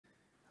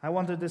I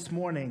wonder this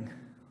morning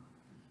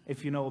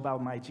if you know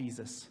about my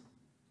Jesus.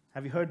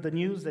 Have you heard the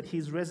news that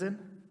he's risen?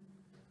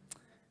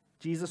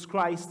 Jesus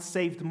Christ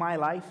saved my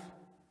life.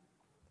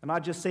 And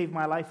not just saved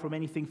my life from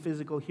anything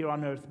physical here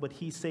on earth, but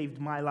he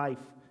saved my life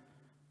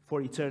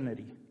for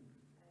eternity.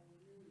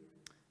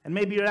 And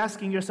maybe you're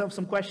asking yourself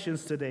some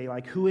questions today,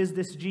 like who is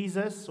this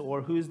Jesus?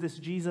 Or who is this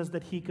Jesus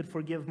that he could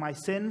forgive my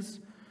sins?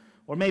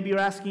 Or maybe you're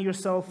asking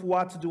yourself,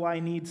 what do I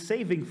need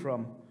saving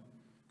from?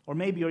 Or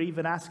maybe you're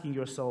even asking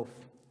yourself,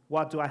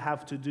 what do I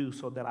have to do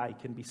so that I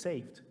can be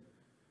saved?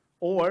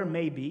 Or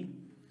maybe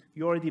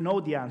you already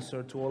know the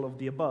answer to all of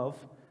the above,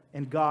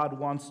 and God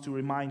wants to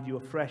remind you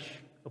afresh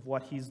of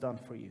what he's done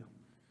for you.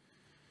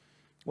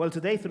 Well,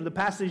 today, through the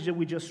passage that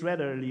we just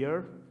read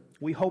earlier,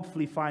 we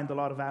hopefully find a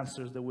lot of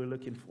answers that we're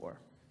looking for.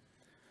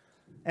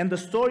 And the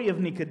story of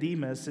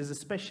Nicodemus is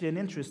especially an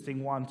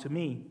interesting one to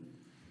me.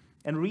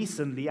 And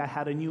recently, I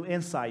had a new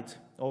insight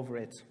over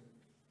it.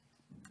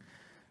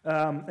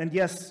 And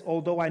yes,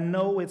 although I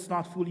know it's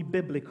not fully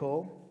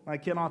biblical, I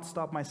cannot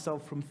stop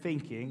myself from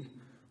thinking,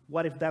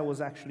 what if that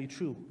was actually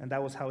true? And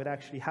that was how it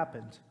actually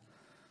happened.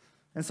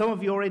 And some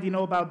of you already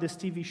know about this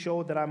TV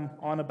show that I'm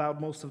on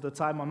about most of the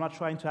time. I'm not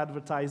trying to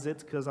advertise it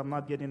because I'm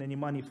not getting any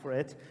money for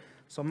it.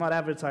 So I'm not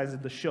advertising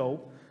the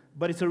show.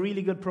 But it's a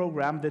really good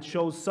program that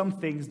shows some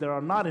things that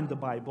are not in the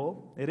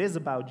Bible. It is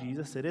about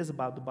Jesus. It is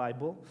about the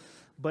Bible.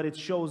 But it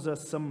shows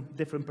us some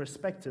different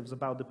perspectives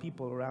about the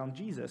people around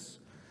Jesus.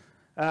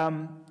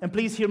 And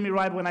please hear me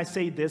right when I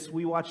say this.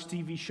 We watch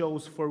TV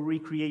shows for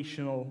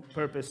recreational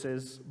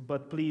purposes,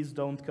 but please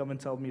don't come and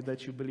tell me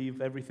that you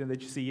believe everything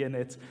that you see in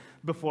it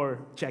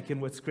before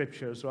checking with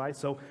scriptures, right?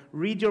 So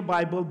read your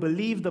Bible,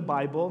 believe the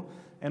Bible,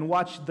 and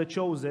watch The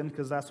Chosen,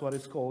 because that's what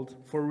it's called,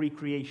 for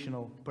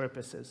recreational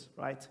purposes,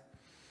 right?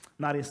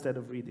 Not instead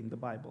of reading the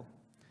Bible.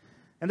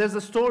 And there's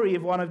a story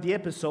of one of the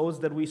episodes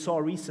that we saw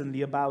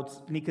recently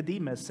about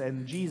Nicodemus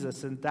and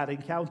Jesus and that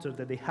encounter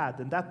that they had.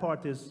 And that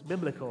part is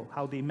biblical,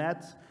 how they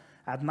met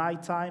at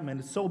nighttime. And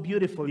it's so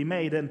beautifully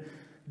made. And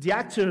the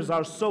actors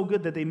are so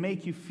good that they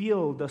make you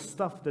feel the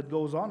stuff that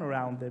goes on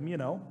around them, you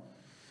know.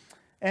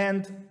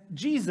 And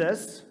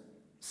Jesus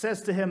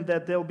says to him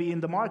that they'll be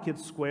in the market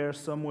square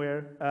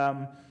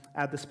somewhere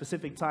at the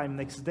specific time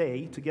next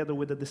day, together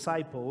with the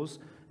disciples,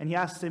 and he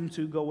asks him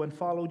to go and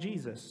follow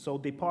Jesus. So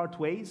they part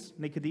ways.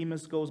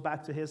 Nicodemus goes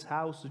back to his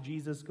house,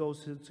 Jesus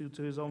goes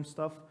to his own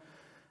stuff,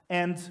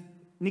 and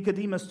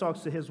Nicodemus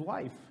talks to his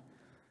wife.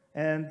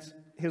 And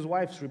his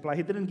wife's reply,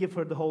 he didn't give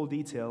her the whole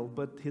detail,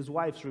 but his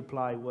wife's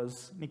reply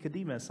was,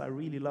 Nicodemus, I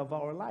really love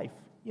our life,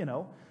 you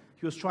know.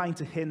 He was trying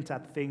to hint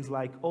at things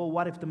like, oh,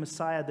 what if the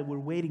Messiah that we're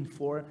waiting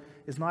for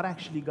is not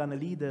actually going to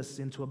lead us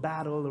into a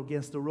battle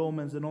against the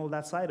Romans and all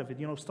that side of it?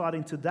 You know,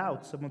 starting to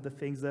doubt some of the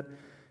things that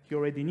he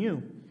already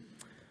knew.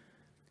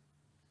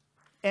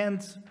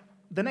 And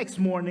the next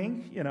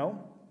morning, you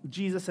know,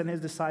 Jesus and his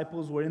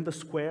disciples were in the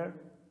square,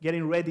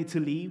 getting ready to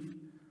leave.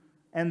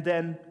 And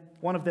then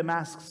one of them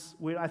asks,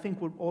 I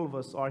think all of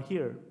us are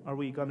here. Are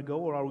we going to go,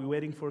 or are we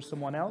waiting for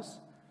someone else?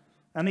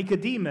 And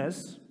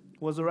Nicodemus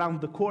was around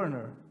the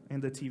corner in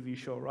the TV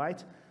show,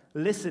 right?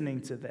 Listening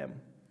to them.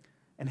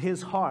 And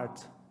his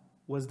heart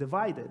was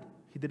divided.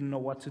 He didn't know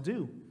what to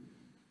do.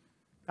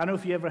 I don't know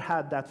if you ever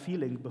had that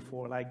feeling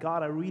before, like,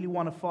 God, I really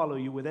want to follow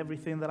you with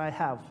everything that I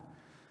have.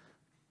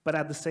 But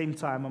at the same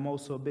time, I'm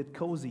also a bit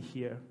cozy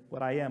here.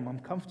 What I am, I'm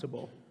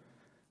comfortable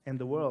in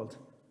the world.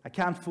 I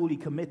can't fully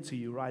commit to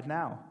you right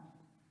now.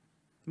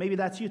 Maybe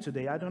that's you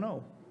today, I don't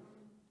know.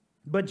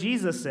 But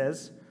Jesus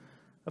says,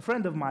 a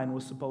friend of mine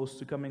was supposed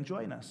to come and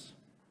join us.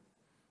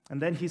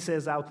 And then he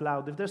says out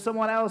loud, if there's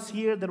someone else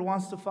here that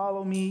wants to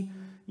follow me,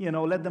 you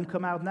know, let them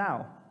come out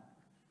now.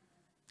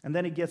 And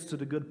then it gets to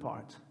the good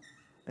part.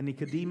 And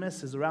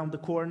Nicodemus is around the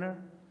corner,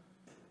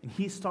 and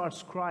he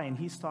starts crying,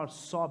 he starts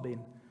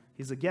sobbing.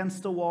 He's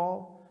against the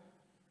wall,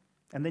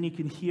 and then you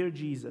can hear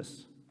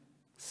Jesus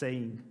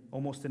saying,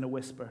 almost in a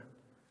whisper,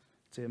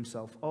 to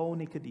himself, oh,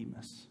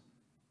 Nicodemus,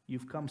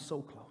 you've come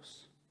so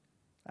close.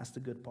 That's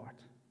the good part.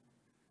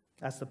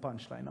 That's the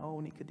punchline.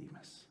 Oh,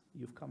 Nicodemus,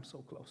 you've come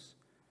so close.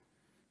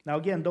 Now,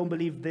 again, don't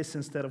believe this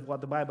instead of what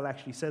the Bible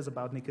actually says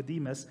about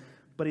Nicodemus,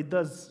 but it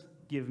does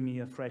give me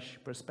a fresh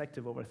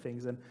perspective over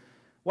things. And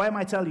why am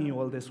I telling you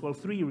all this? Well,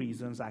 3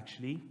 reasons,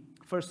 actually.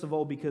 First of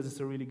all, because it's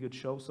a really good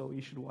show, so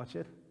you should watch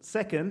it.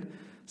 Second,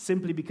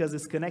 simply because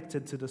it's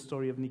connected to the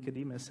story of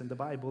Nicodemus in the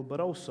Bible. But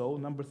also,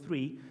 number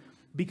 3,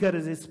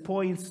 because it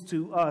points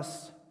to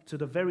us, to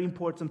the very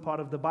important part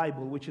of the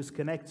Bible, which is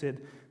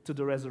connected to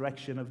the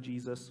resurrection of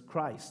Jesus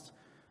Christ,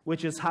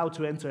 which is how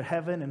to enter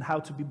heaven and how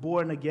to be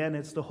born again.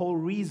 It's the whole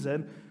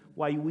reason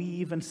why we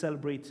even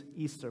celebrate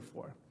Easter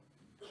for.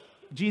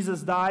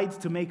 Jesus died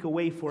to make a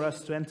way for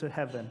us to enter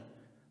heaven,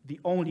 the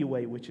only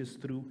way, which is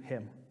through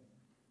him.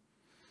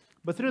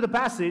 But through the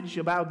passage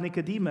about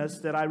Nicodemus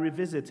that I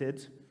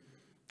revisited,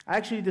 I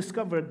actually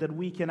discovered that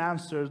we can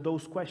answer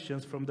those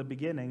questions from the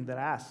beginning that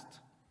I asked.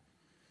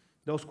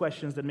 Those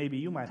questions that maybe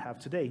you might have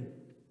today.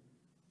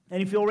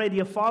 And if you're already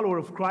a follower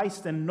of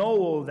Christ and know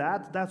all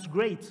that, that's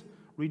great.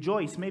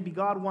 Rejoice. Maybe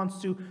God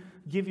wants to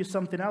give you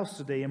something else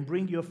today and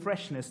bring you a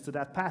freshness to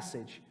that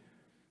passage.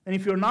 And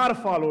if you're not a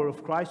follower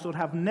of Christ or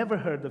have never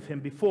heard of him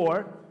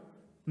before,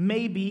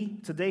 maybe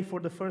today for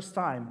the first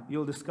time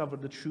you'll discover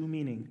the true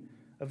meaning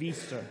of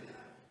Easter.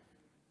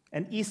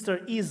 And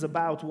Easter is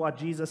about what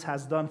Jesus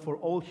has done for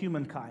all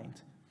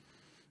humankind,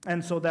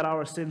 and so that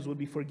our sins will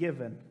be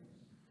forgiven.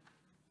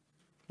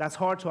 That's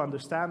hard to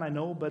understand, I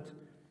know, but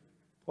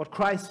what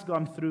Christ's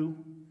gone through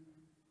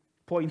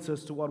points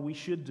us to what we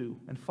should do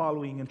and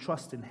following and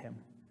trusting him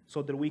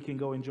so that we can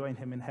go and join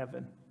him in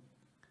heaven.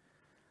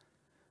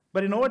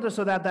 But in order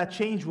so that that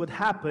change would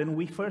happen,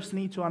 we first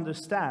need to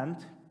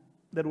understand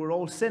that we're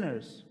all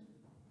sinners,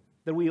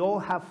 that we all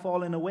have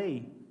fallen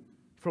away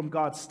from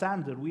God's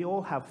standard. We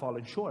all have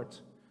fallen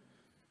short.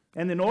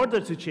 And in order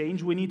to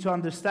change, we need to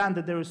understand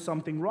that there is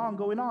something wrong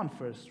going on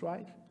first,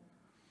 right?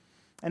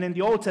 And in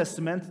the Old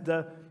Testament,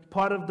 the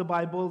part of the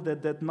Bible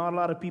that not a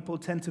lot of people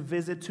tend to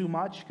visit too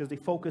much because they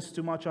focus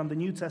too much on the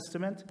New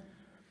Testament,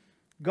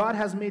 God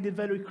has made it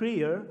very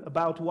clear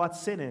about what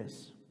sin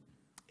is.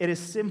 It is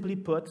simply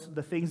put,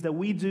 the things that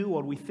we do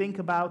or we think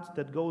about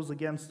that goes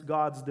against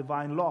God's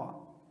divine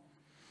law.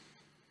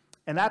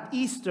 And at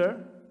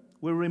Easter,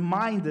 we're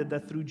reminded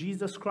that through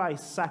Jesus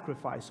Christ's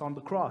sacrifice on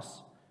the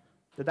cross,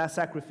 that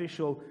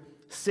sacrificial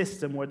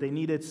system where they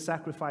needed to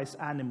sacrifice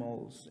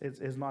animals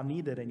is not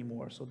needed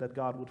anymore so that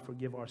God would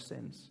forgive our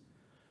sins.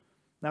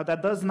 Now,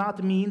 that does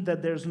not mean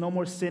that there's no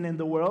more sin in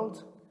the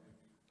world,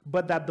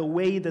 but that the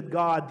way that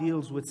God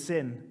deals with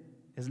sin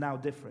is now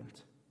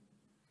different.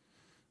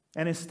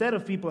 And instead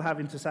of people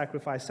having to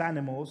sacrifice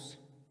animals,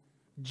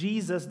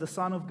 Jesus, the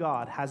Son of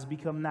God, has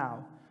become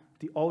now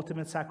the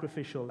ultimate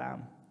sacrificial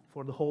lamb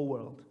for the whole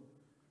world.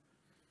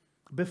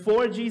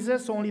 Before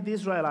Jesus, only the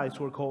Israelites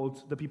were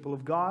called the people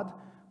of God,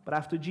 but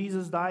after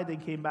Jesus died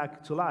and came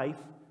back to life,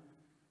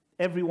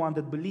 everyone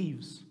that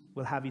believes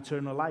will have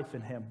eternal life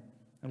in him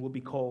and will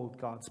be called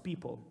God's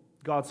people,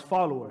 God's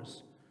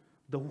followers.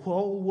 The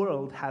whole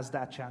world has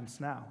that chance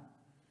now.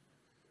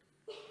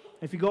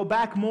 If you go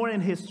back more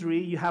in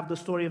history, you have the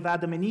story of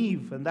Adam and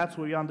Eve, and that's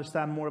where you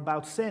understand more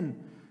about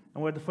sin,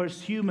 and where the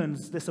first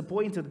humans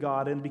disappointed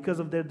God, and because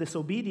of their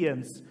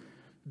disobedience,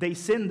 they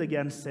sinned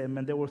against him,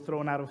 and they were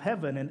thrown out of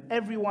heaven. And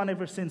everyone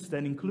ever since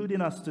then,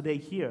 including us today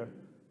here,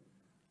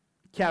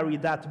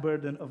 carried that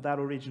burden of that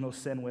original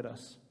sin with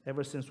us,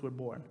 ever since we're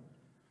born.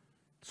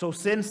 So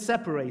sin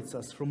separates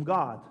us from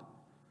God.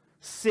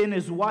 Sin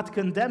is what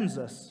condemns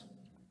us,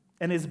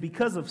 and it's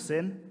because of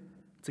sin,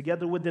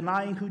 together with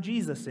denying who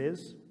Jesus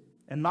is,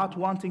 and not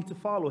wanting to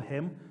follow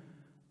him,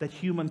 that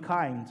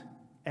humankind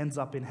ends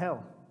up in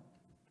hell.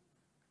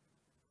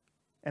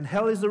 And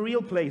hell is a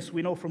real place,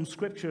 we know from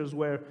scriptures,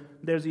 where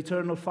there's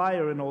eternal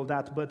fire and all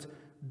that, but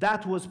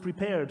that was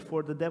prepared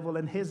for the devil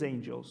and his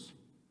angels.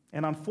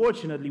 And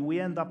unfortunately, we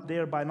end up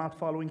there by not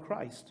following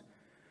Christ.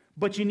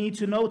 But you need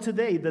to know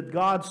today that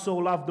God so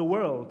loved the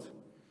world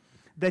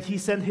that he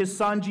sent his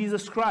son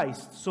Jesus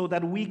Christ so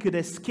that we could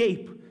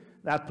escape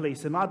that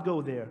place and not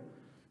go there.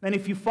 And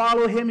if you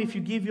follow him, if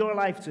you give your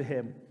life to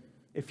him,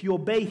 if you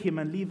obey him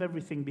and leave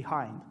everything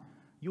behind,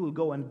 you will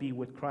go and be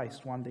with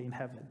Christ one day in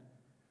heaven.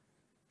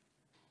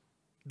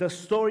 The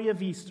story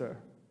of Easter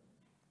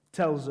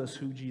tells us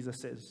who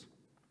Jesus is.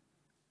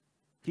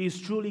 He is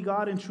truly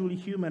God and truly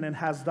human and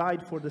has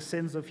died for the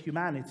sins of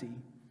humanity.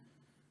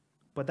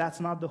 But that's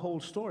not the whole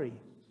story.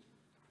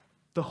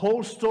 The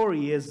whole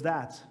story is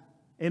that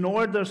in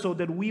order so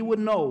that we would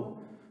know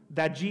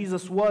that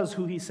Jesus was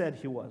who he said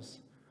he was,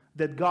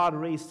 that God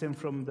raised him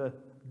from the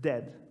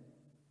dead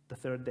the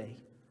third day.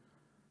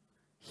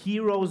 He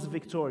rose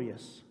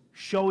victorious,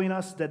 showing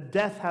us that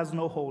death has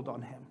no hold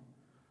on him,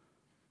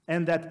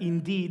 and that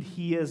indeed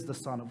he is the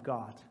Son of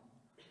God.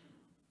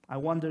 I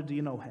wonder, do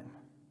you know him?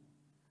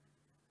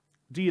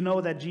 Do you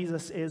know that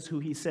Jesus is who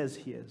he says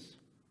he is?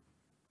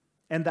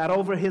 And that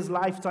over his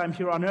lifetime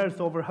here on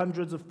earth, over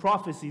hundreds of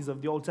prophecies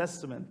of the Old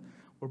Testament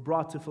were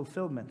brought to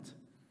fulfillment?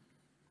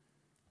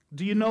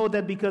 Do you know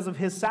that because of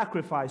his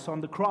sacrifice on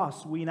the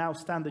cross, we now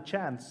stand a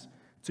chance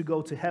to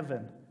go to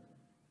heaven?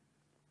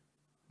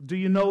 Do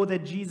you know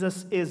that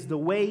Jesus is the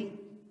way,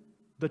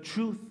 the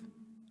truth,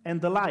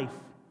 and the life,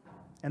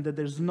 and that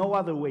there's no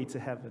other way to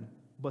heaven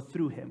but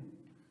through him?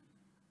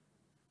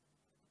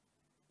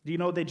 Do you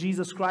know that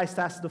Jesus Christ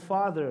asked the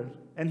Father,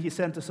 and he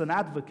sent us an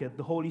advocate,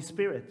 the Holy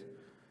Spirit,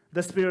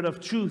 the Spirit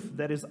of truth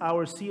that is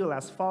our seal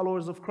as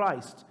followers of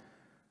Christ,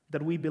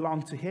 that we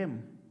belong to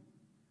him?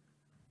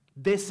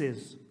 This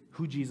is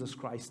who Jesus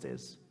Christ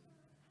is.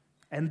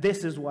 And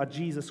this is what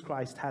Jesus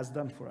Christ has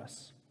done for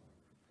us.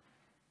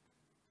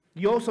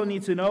 You also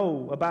need to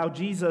know about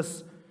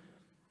Jesus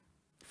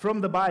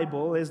from the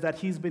Bible is that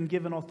he's been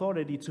given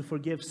authority to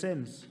forgive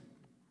sins.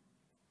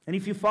 And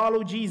if you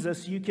follow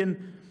Jesus, you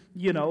can,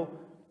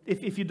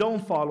 if you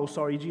don't follow,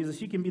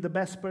 Jesus, you can be the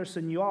best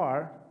person you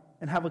are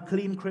and have a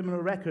clean criminal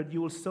record,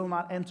 you will still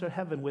not enter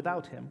heaven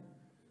without him.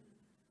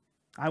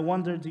 I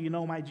wonder, do you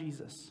know my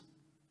Jesus?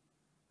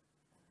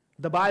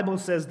 The Bible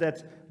says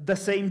that the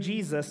same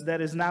Jesus that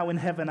is now in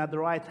heaven at the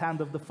right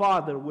hand of the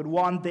Father would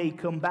one day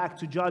come back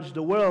to judge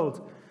the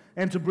world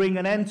and to bring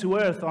an end to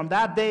earth on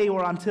that day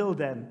or until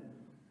then.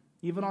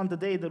 Even on the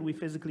day that we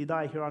physically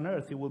die here on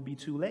earth, it will be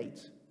too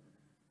late.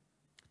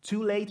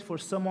 Too late for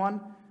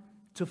someone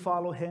to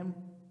follow him.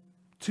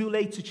 Too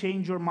late to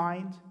change your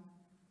mind.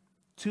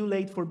 Too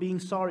late for being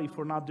sorry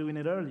for not doing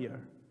it earlier.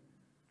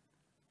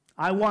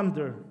 I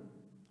wonder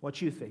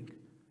what you think.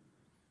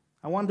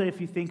 I wonder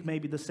if you think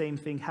maybe the same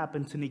thing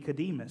happened to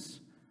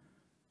Nicodemus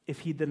if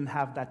he didn't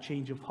have that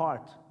change of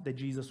heart that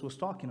Jesus was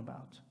talking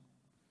about.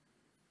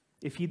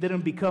 If he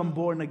didn't become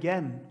born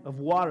again of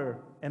water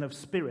and of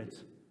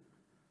spirit.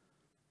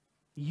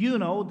 You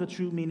know the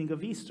true meaning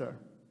of Easter.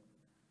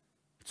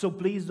 So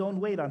please don't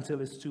wait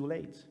until it's too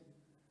late.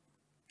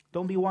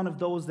 Don't be one of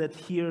those that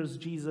hears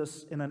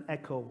Jesus in an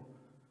echo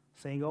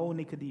saying, "Oh,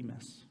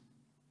 Nicodemus,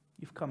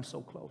 you've come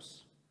so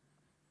close."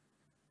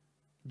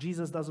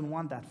 Jesus doesn't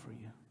want that for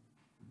you.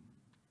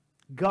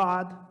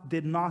 God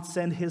did not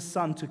send his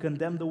Son to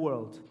condemn the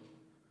world,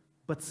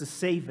 but to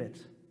save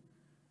it.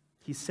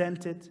 He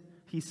sent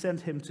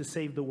him to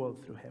save the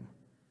world through him.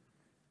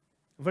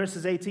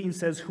 Verses 18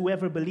 says,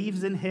 "Whoever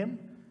believes in him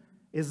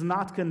is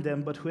not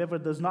condemned, but whoever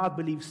does not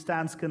believe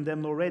stands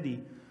condemned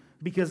already,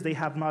 because they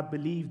have not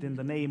believed in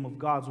the name of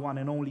God's one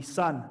and only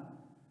Son."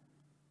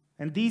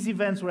 And these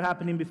events were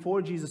happening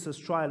before Jesus'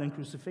 trial and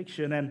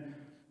crucifixion, and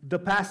the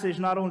passage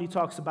not only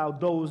talks about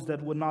those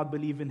that would not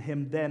believe in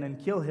him then and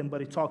kill him,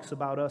 but it talks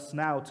about us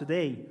now,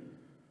 today.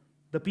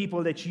 The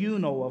people that you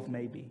know of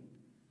maybe,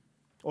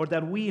 or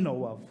that we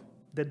know of,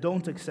 that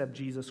don't accept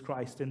Jesus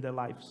Christ in their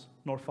lives,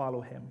 nor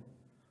follow him.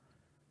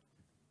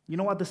 You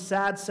know what the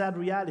sad, sad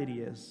reality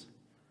is?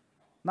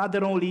 Not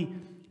that only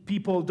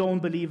people don't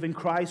believe in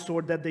Christ,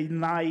 or that they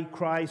deny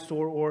Christ,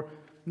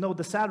 no,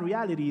 the sad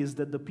reality is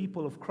that the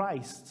people of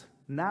Christ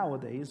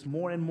nowadays,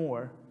 more and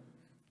more,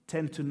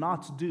 tend to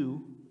not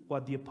do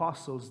what the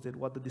apostles did,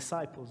 what the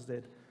disciples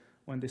did,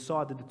 when they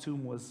saw that the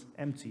tomb was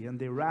empty, and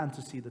they ran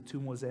to see the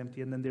tomb was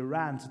empty, and then they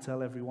ran to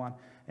tell everyone,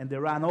 and they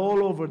ran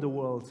all over the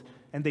world,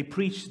 and they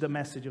preached the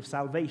message of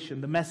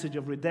salvation, the message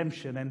of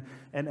redemption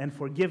and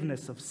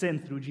forgiveness of sin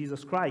through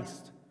Jesus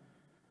Christ.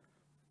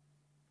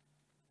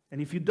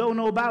 And if you don't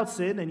know about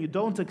sin, and you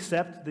don't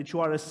accept that you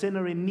are a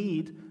sinner in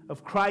need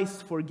of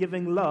Christ's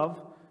forgiving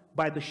love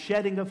by the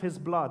shedding of his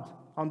blood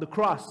on the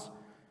cross,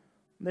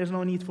 there's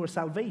no need for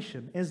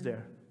salvation, is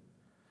there?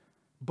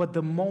 But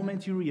the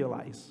moment you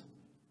realize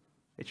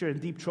that you're in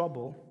deep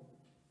trouble,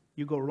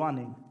 you go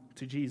running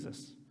to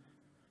Jesus.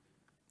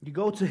 You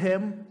go to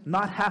him,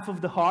 not half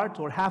of the heart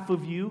or half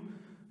of you,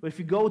 but if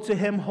you go to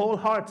him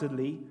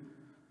wholeheartedly,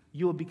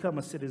 you will become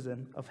a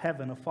citizen of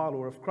heaven, a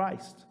follower of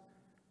Christ.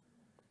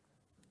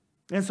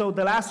 And so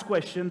the last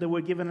question that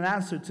we're given an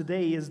answer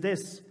today is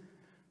this: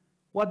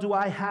 what do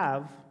I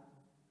have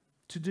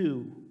to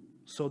do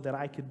so that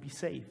I could be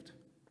saved?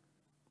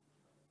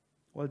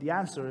 Well, the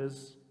answer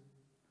is,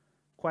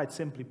 quite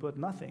simply put,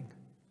 nothing.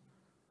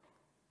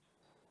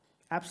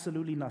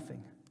 Absolutely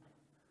nothing.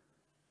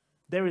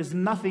 There is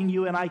nothing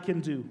you and I can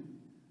do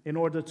in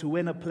order to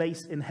win a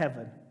place in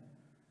heaven.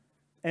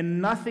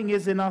 And nothing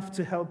is enough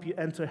to help you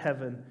enter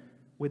heaven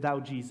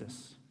without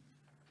Jesus.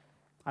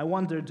 I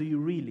wonder, do you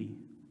really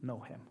know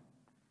him?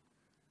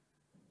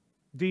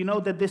 Do you know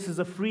that this is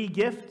a free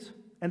gift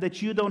and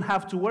that you don't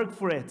have to work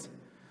for it,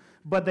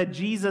 but that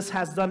Jesus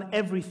has done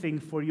everything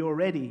for you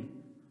already?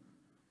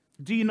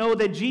 Do you know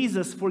that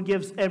Jesus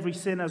forgives every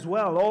sin as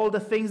well? All the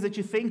things that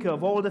you think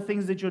of, all the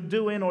things that you're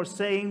doing or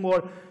saying,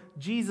 or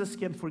Jesus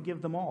can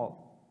forgive them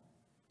all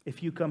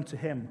if you come to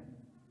him.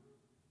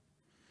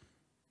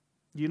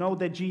 You know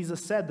that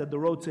Jesus said that the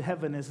road to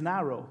heaven is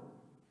narrow,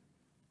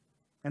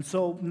 and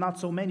so not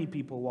so many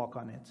people walk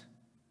on it.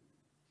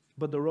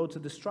 But the road to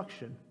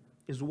destruction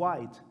is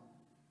wide,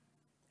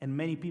 and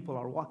many people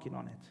are walking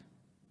on it.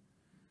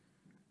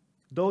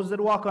 Those that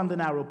walk on the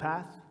narrow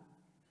path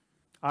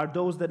are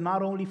those that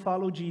not only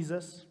follow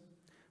Jesus,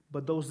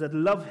 but those that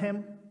love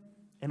him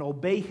and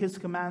obey his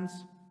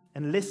commands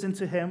and listen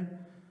to him,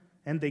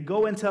 and they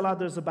go and tell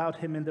others about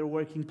him in their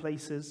working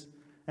places,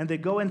 and they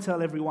go and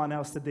tell everyone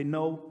else that they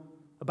know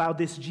about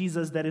this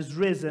Jesus that is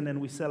risen and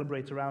we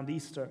celebrate around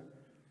Easter.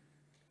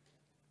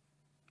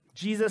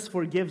 Jesus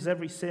forgives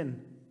every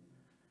sin,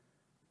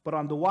 but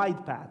on the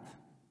wide path,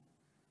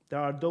 there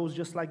are those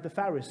just like the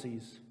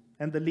Pharisees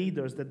and the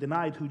leaders that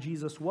denied who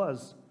Jesus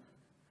was.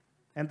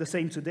 And the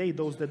same today,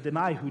 those that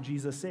deny who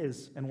Jesus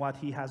is and what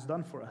he has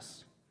done for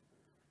us.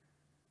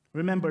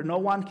 Remember, no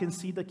one can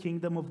see the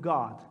kingdom of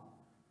God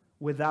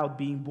without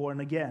being born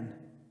again.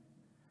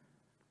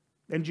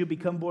 And you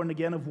become born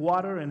again of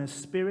water and his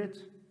spirit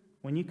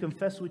when you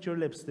confess with your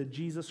lips that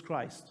Jesus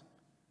Christ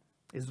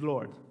is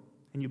Lord,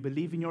 and you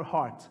believe in your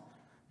heart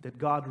that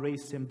God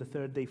raised him the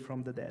third day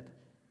from the dead.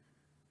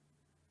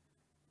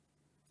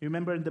 You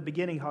remember in the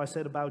beginning how I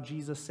said about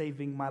Jesus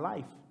saving my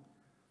life?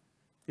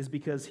 Is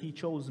because he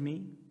chose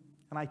me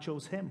and I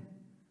chose him.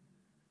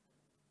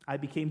 I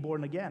became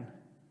born again.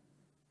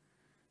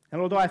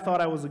 And although I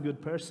thought I was a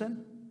good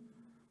person,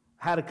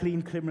 had a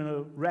clean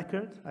criminal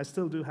record, I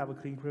still do have a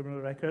clean criminal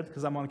record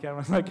because I'm on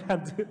camera, so I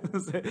can't do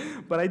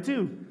it, but I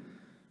do.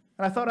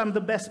 And I thought I'm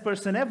the best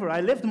person ever.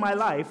 I lived my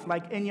life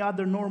like any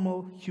other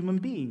normal human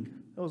being.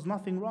 There was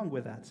nothing wrong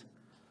with that.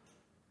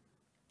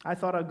 I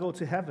thought I'd go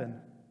to heaven.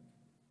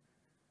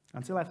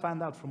 Until I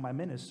found out from my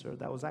minister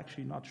that was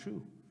actually not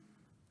true.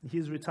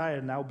 He's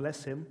retired now,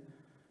 bless him.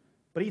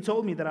 But he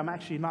told me that I'm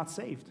actually not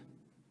saved.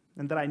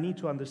 And that I need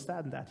to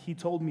understand that. He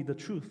told me the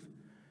truth.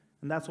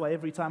 And that's why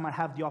every time I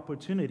have the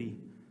opportunity,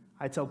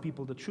 I tell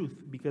people the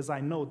truth. Because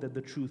I know that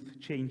the truth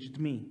changed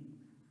me.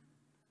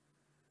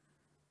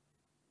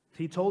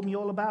 He told me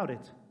all about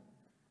it.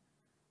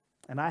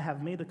 And I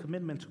have made a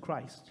commitment to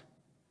Christ.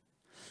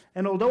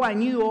 And although I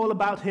knew all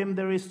about him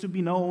there is to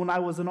be known, I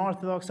was an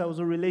Orthodox, I was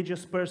a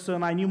religious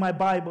person, I knew my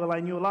Bible, I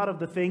knew a lot of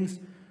the things,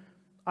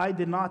 I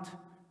did not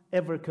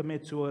ever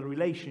commit to a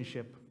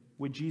relationship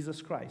with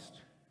Jesus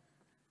Christ.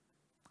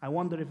 I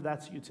wonder if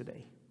that's you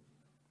today.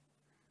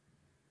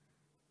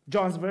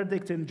 John's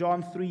verdict in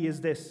John 3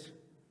 is this: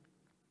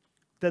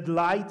 that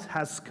light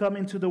has come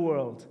into the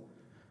world,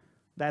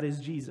 that is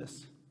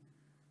Jesus.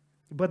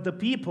 But the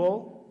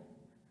people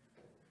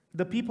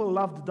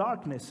loved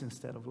darkness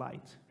instead of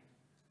light,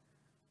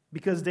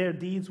 because their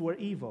deeds were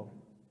evil.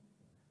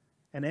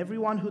 And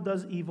everyone who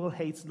does evil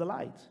hates the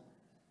light,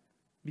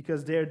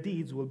 because their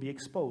deeds will be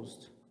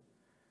exposed.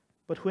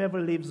 But whoever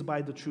lives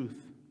by the truth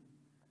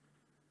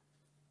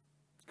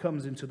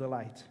comes into the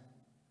light,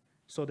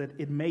 so that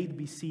it may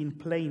be seen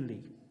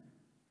plainly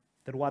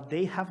that what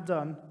they have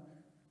done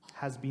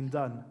has been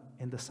done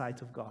in the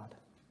sight of God.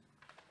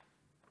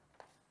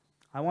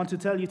 I want to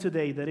tell you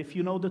today that if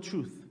you know the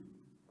truth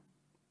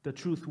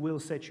will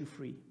set you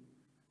free.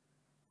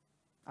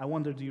 I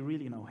wonder, do you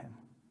really know him?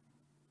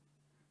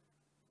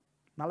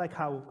 Not like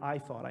how I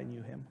thought I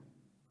knew him.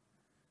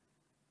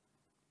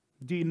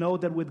 Do you know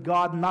that with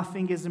God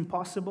nothing is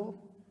impossible?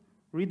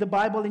 Read the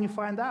Bible and you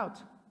find out.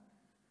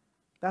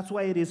 That's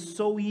why it is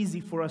so easy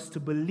for us to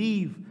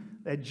believe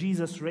that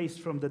Jesus raised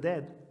from the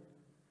dead.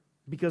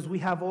 Because we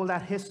have all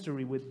that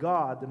history with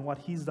God and what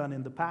he's done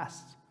in the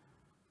past.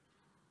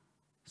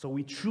 So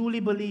we truly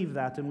believe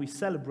that, and we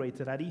celebrate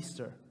it at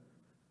Easter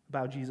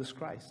about Jesus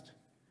Christ.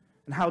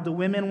 And how the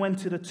women went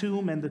to the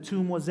tomb and the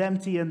tomb was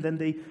empty, and then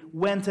they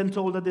went and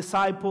told the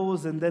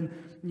disciples, and then,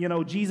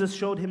 Jesus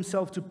showed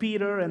himself to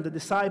Peter and the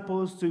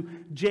disciples, to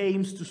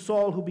James, to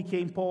Saul, who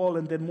became Paul,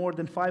 and then more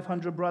than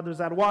 500 brothers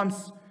at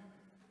once.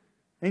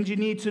 And you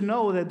need to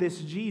know that this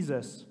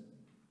Jesus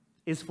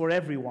is for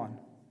everyone.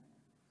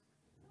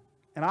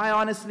 And I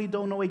honestly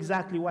don't know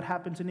exactly what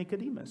happened to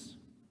Nicodemus.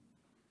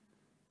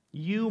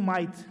 You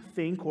might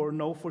think or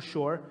know for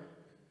sure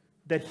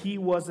that he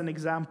was an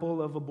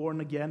example of a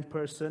born-again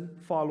person,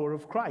 follower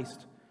of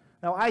Christ.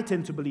 Now, I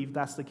tend to believe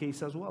that's the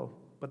case as well,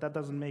 but that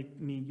doesn't make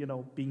me,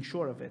 being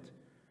sure of it.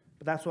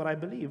 But that's what I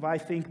believe. I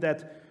think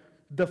that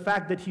the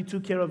fact that he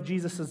took care of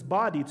Jesus'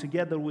 body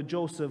together with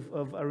Joseph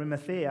of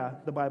Arimathea,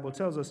 the Bible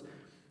tells us,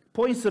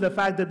 points to the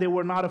fact that they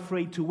were not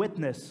afraid to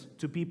witness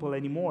to people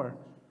anymore,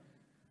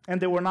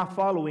 and they were not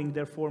following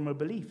their former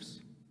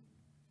beliefs.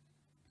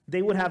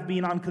 They would have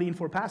been unclean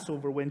for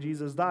Passover when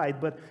Jesus died,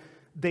 but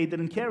they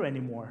didn't care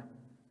anymore,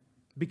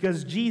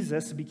 because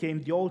Jesus became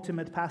the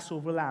ultimate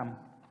Passover lamb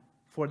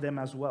for them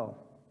as well.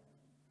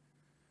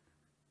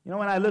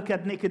 When I look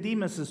at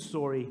Nicodemus'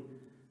 story,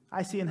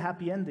 I see a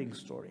happy ending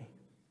story.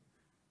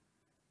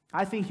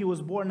 I think he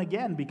was born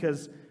again,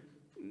 because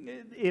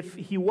if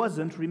he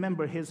wasn't,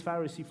 remember his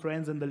Pharisee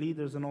friends and the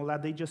leaders and all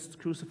that, they just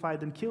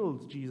crucified and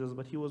killed Jesus,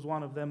 but he was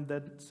one of them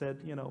that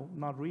said,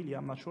 not really,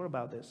 I'm not sure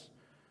about this.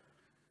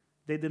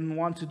 They didn't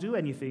want to do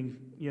anything,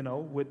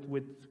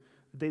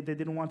 they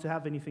didn't want to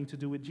have anything to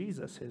do with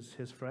Jesus,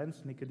 his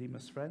friends,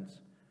 Nicodemus'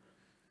 friends.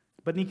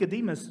 But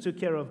Nicodemus took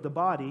care of the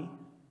body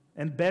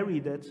and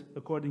buried it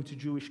according to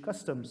Jewish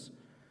customs.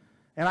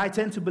 And I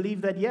tend to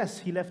believe that, yes,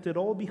 he left it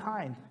all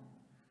behind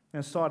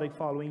and started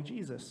following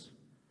Jesus.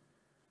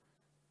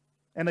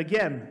 And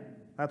again,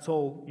 that's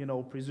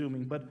all,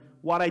 presuming. But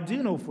what I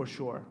do know for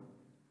sure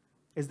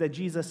is that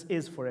Jesus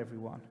is for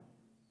everyone.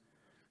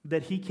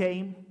 That he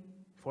came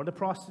for the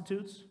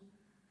prostitutes.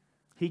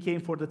 He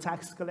came for the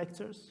tax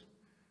collectors.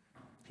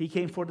 He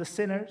came for the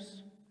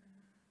sinners.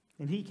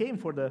 And he came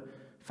for the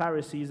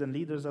Pharisees and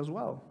leaders as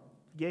well.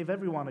 He gave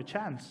everyone a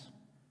chance.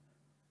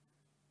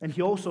 And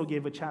he also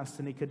gave a chance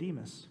to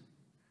Nicodemus.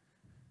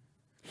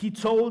 He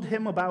told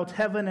him about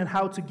heaven and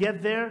how to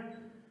get there.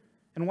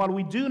 And what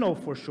we do know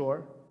for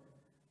sure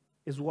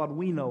is what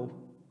we know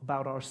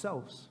about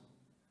ourselves.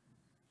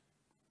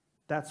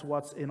 That's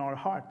what's in our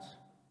heart.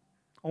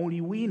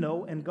 Only we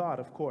know, and God,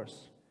 of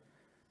course.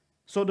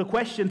 So the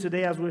question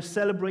today as we're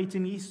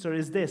celebrating Easter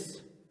is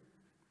this: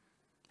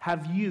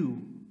 have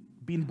you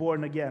been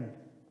born again?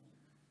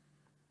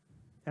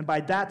 And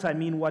by that I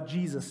mean what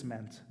Jesus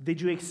meant.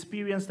 Did you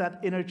experience that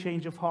inner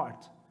change of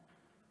heart?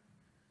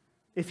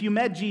 If you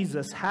met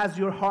Jesus, has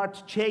your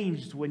heart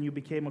changed when you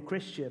became a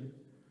Christian?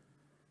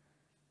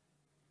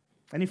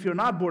 And if you're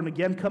not born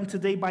again, come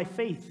today by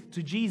faith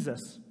to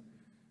Jesus.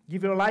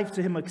 Give your life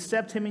to him,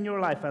 accept him in your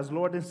life as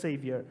Lord and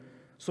Savior,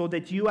 so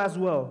that you as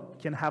well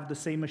can have the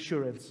same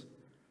assurance,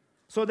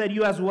 so that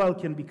you as well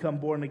can become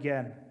born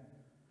again.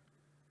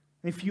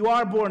 If you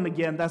are born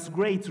again, that's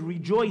great.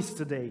 Rejoice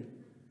today.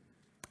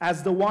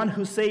 As the one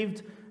who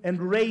saved and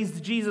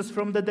raised Jesus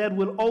from the dead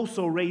will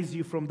also raise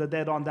you from the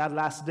dead on that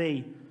last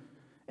day.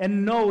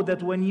 And know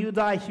that when you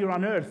die here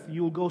on earth,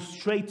 you will go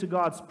straight to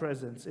God's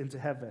presence into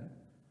heaven.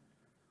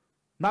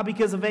 Not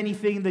because of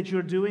anything that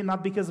you're doing,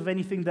 not because of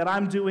anything that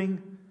I'm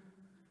doing,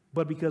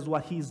 but because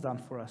what He's done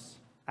for us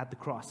at the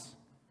cross.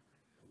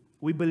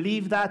 We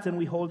believe that and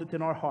we hold it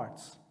in our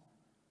hearts.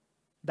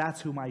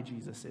 That's who my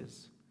Jesus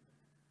is.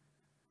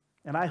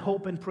 And I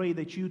hope and pray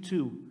that you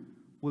too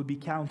will be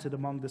counted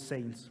among the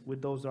saints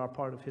with those that are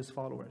part of His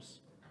followers.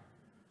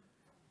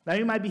 Now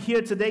you might be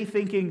here today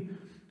thinking,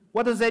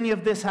 what does any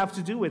of this have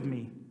to do with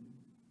me?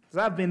 Because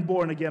I've been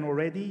born again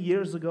already,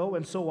 years ago,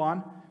 and so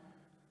on.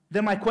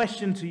 Then my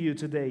question to you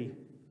today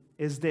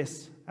is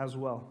this as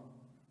well.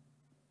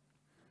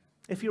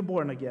 If you're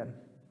born again,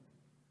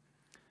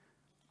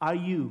 are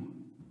you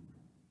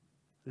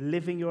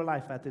living your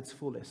life at its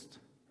fullest?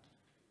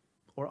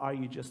 Or are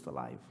you just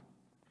alive?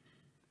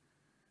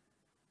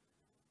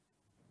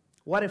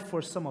 What if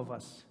for some of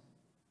us,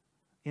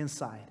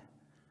 inside,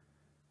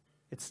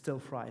 it's still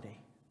Friday?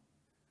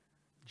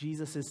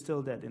 Jesus is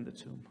still dead in the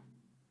tomb.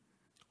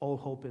 All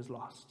hope is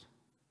lost.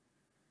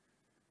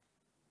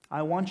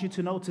 I want you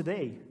to know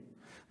today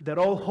that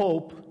all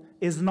hope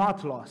is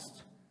not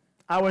lost.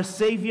 Our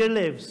Savior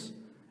lives,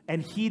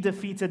 and He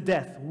defeated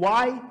death.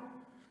 Why?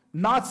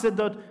 Not so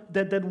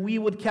that we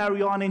would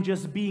carry on in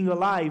just being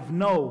alive,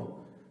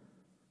 no.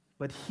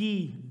 But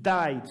He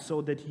died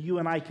so that you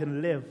and I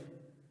can live,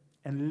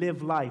 and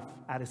live life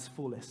at its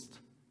fullest.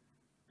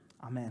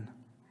 Amen.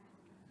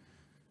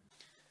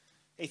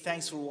 Hey,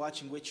 thanks for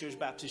watching Whitchurch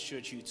Baptist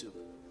Church YouTube.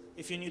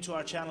 If you're new to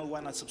our channel,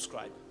 why not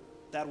subscribe?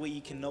 That way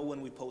you can know when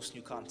we post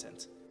new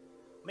content.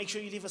 Make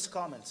sure you leave us a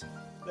comment.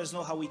 Let us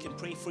know how we can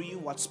pray for you,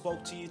 what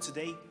spoke to you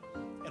today,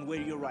 and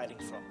where you're writing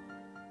from.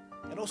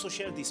 And also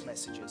share these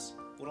messages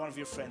with one of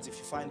your friends if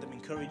you find them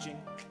encouraging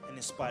and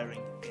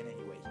inspiring in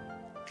any way.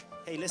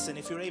 Hey, listen,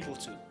 if you're able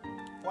to,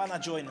 why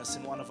not join us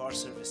in one of our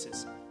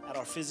services at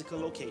our physical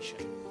location?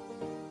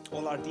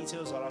 All our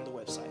details are on the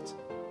website.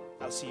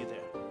 I'll see you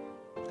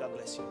there. God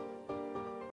bless you.